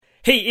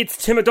Hey, it's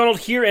Tim McDonald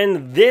here,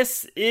 and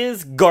this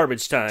is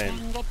Garbage Time.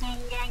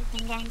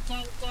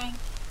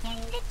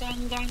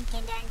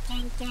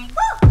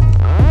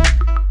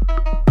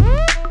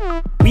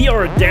 We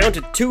are down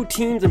to two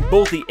teams in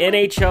both the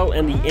NHL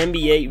and the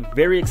NBA.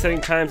 Very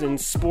exciting times in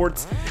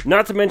sports.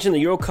 Not to mention the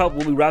Euro Cup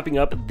will be wrapping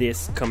up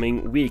this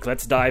coming week.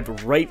 Let's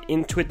dive right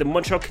into it. The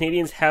Montreal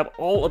Canadiens have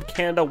all of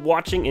Canada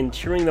watching and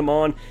cheering them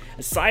on.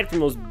 Aside from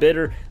those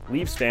bitter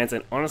Leafs fans,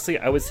 and honestly,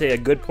 I would say a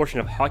good portion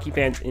of hockey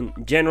fans in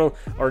general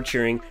are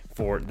cheering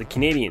for the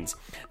Canadiens.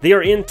 They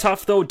are in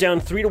tough though, down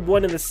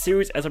 3-1 in the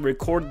series as I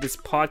record this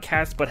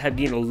podcast, but have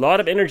gained a lot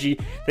of energy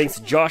thanks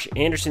to Josh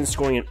Anderson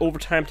scoring in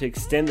overtime to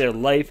extend their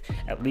life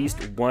at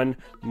least one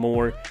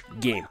more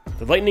game.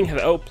 The Lightning have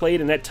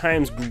outplayed and at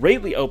times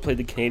greatly outplayed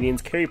the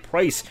Canadiens. Carey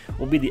Price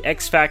will be the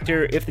X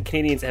factor if the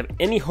Canadiens have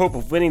any hope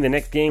of winning the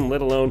next game,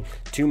 let alone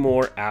two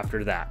more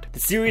after that. The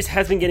series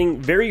has been getting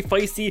very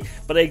feisty,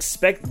 but I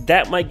expect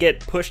that might get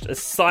pushed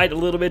aside a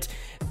little bit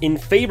in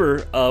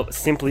favor of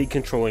simply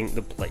controlling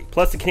the play.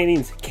 Plus, the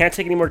Canadiens can't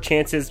take any more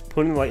chances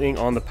putting the Lightning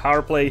on the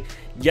power play.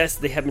 Yes,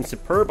 they have been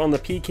superb on the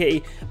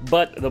PK,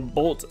 but the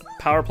Bolt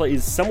power play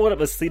is somewhat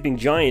of a sleeping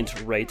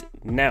giant right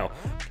now.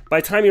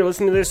 By the time you're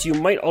listening to this, you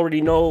might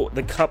already know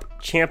the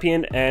Cup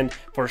champion, and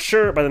for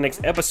sure by the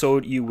next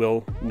episode, you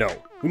will know.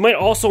 We might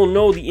also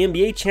know the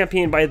NBA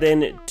champion by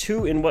then,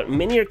 too, in what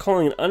many are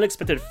calling an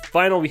unexpected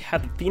final. We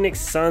have the Phoenix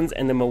Suns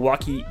and the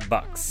Milwaukee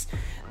Bucks.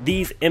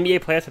 These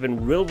NBA players have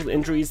been riddled with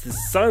injuries. The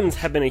Suns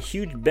have been a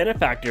huge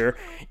benefactor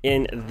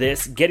in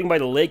this, getting by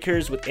the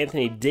Lakers with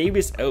Anthony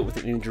Davis out with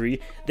an injury,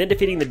 then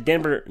defeating the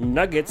Denver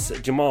Nuggets.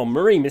 Jamal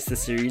Murray missed the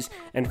series,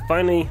 and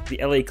finally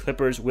the LA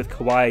Clippers with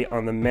Kawhi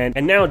on the mend.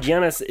 And now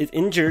Giannis is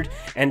injured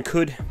and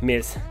could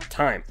miss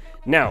time.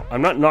 Now,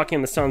 I'm not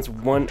knocking the Suns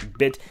one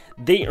bit.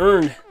 They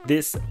earned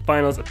this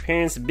finals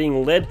appearance,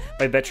 being led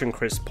by veteran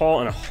Chris Paul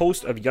and a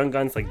host of young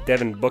guns like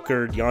Devin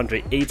Booker,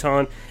 DeAndre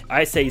Ayton.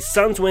 I say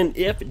Suns win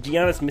if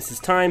Giannis misses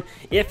time.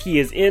 If he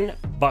is in,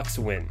 Bucks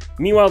win.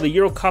 Meanwhile, the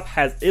Euro Cup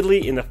has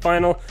Italy in the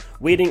final,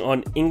 waiting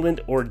on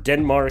England or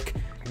Denmark.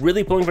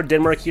 Really pulling for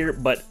Denmark here,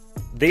 but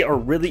they are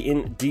really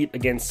in deep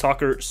against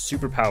soccer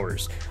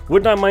superpowers.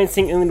 Would not mind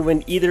seeing England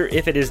win either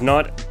if it is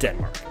not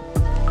Denmark.